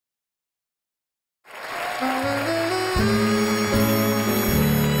The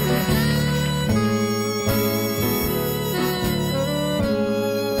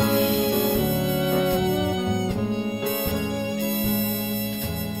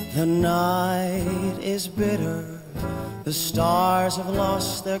night is bitter, the stars have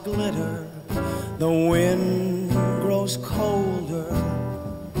lost their glitter, the wind grows colder,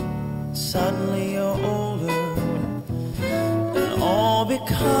 suddenly you're older, and all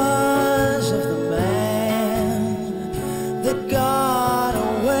because of the man that got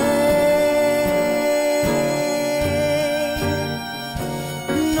away.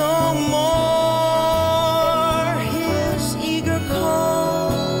 No more his eager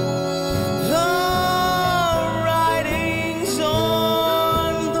call, the writings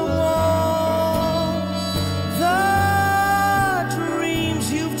on the wall, the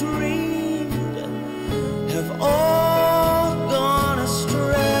dreams you've dreamed have all gone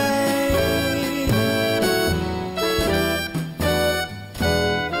astray.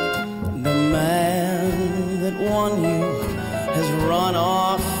 The man that won you has run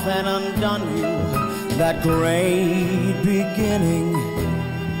off and undone you. That great beginning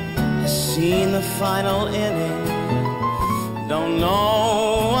has seen the final inning. Don't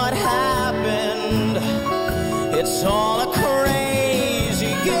know what happened, it's all a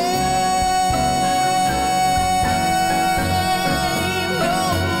crazy game. No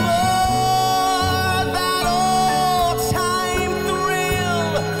more that old-time thrill.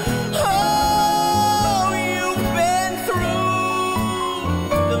 Oh, you've been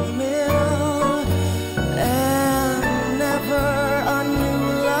through the mill, and never a new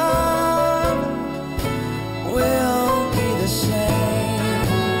love will be the same.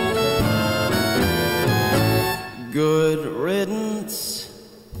 Good riddance,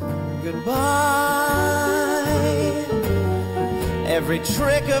 goodbye. Every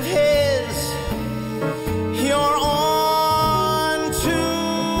trick of his, you're on to.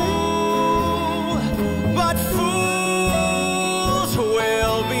 But fools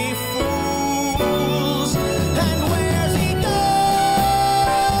will be fools, and where's he gone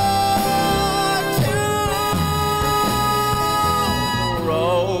to? The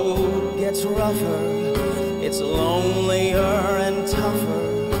road gets rougher, it's lonelier and tougher.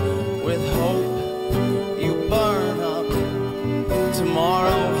 With hope you burn up,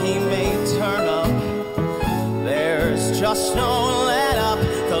 tomorrow he may turn up. There's just no let up,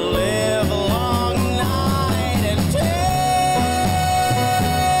 the live long night and day.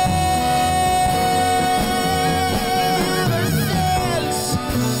 Ever since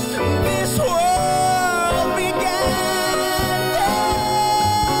this world began,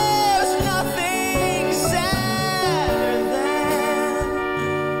 there's nothing sadder than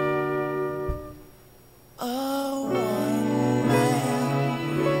a one-man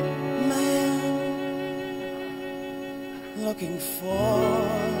looking for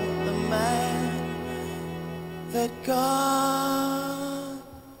the man that got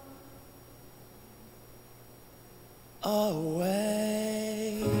away.